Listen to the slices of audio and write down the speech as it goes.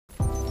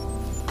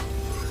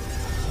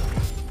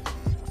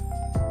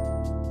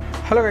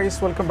Hello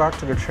guys, welcome back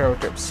to Good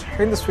Tips.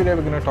 In this video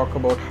we're going to talk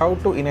about how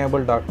to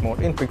enable dark mode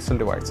in Pixel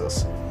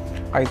devices.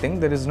 I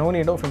think there is no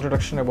need of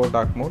introduction about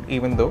dark mode,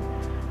 even though,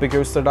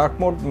 because the dark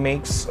mode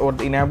makes, or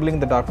the enabling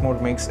the dark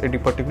mode makes a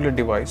particular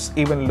device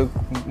even look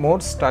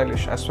more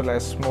stylish as well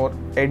as more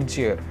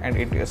edgier and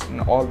edgier in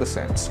all the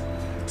sense.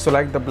 So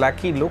like the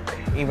blacky look,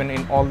 even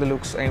in all the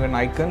looks, even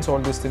icons, all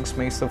these things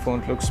makes the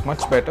phone looks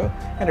much better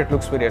and it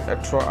looks very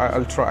ultra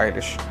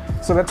stylish.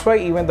 So that's why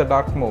even the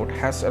dark mode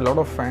has a lot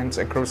of fans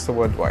across the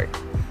worldwide.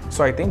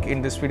 So I think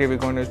in this video we're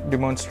going to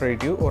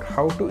demonstrate you or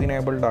how to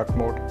enable dark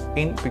mode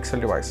in Pixel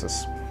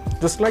devices.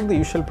 Just like the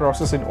usual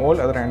process in all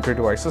other Android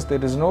devices,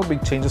 there is no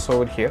big changes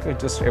over here.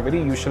 It's just a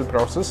very usual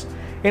process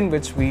in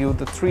which we use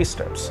the 3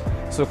 steps.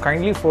 So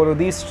kindly follow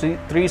these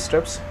three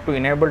steps to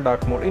enable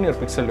dark mode in your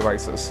Pixel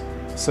devices.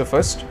 So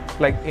first,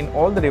 like in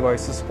all the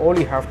devices, all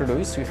you have to do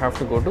is you have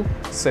to go to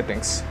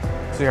settings.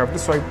 So you have to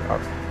swipe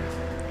up.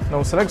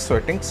 Now select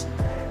settings,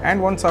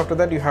 and once after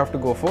that you have to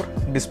go for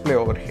display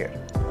over here.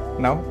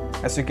 Now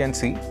as you can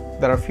see,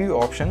 there are few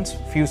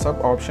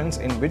sub options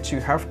in which you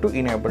have to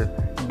enable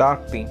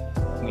dark theme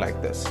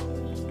like this,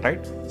 right?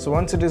 So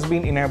once it has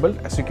been enabled,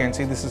 as you can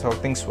see, this is how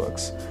things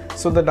works.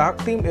 So the dark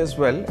theme is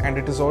well, and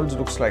it is also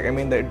looks like, I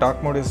mean, the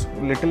dark mode is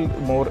little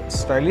more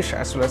stylish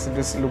as well as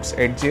it looks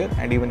edgier,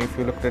 and even if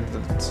you look at the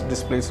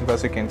displays,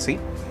 as you can see,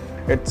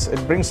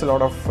 it brings a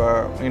lot of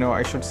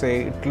I should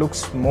say it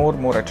looks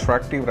more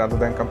attractive rather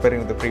than comparing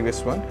with the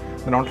previous one.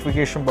 The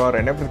notification bar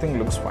and everything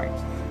looks fine.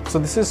 So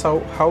this is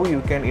how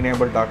you can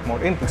enable dark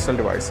mode in Pixel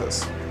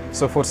devices.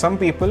 So for some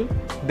people,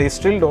 they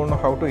still don't know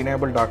how to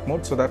enable dark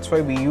mode, so that's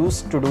why we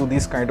used to do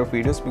these kind of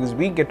videos, because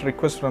we get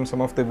requests from some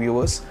of the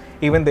viewers,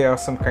 even they are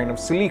some kind of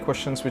silly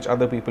questions which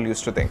other people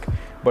used to think.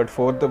 But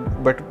for the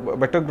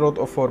better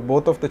growth for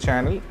both of the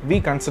channel, we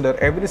consider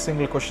every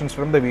single questions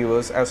from the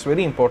viewers as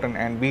very important,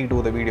 and we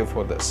do the video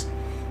for this.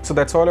 So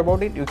that's all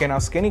about it. You can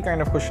ask any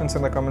kind of questions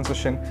in the comment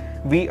section.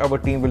 Our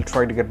team will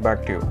try to get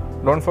back to you.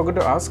 Don't forget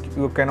to ask.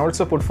 You can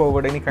also put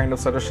forward any kind of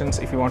suggestions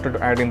if you wanted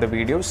to add in the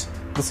videos.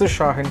 This is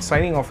Shahin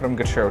signing off from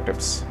Good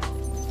Tips.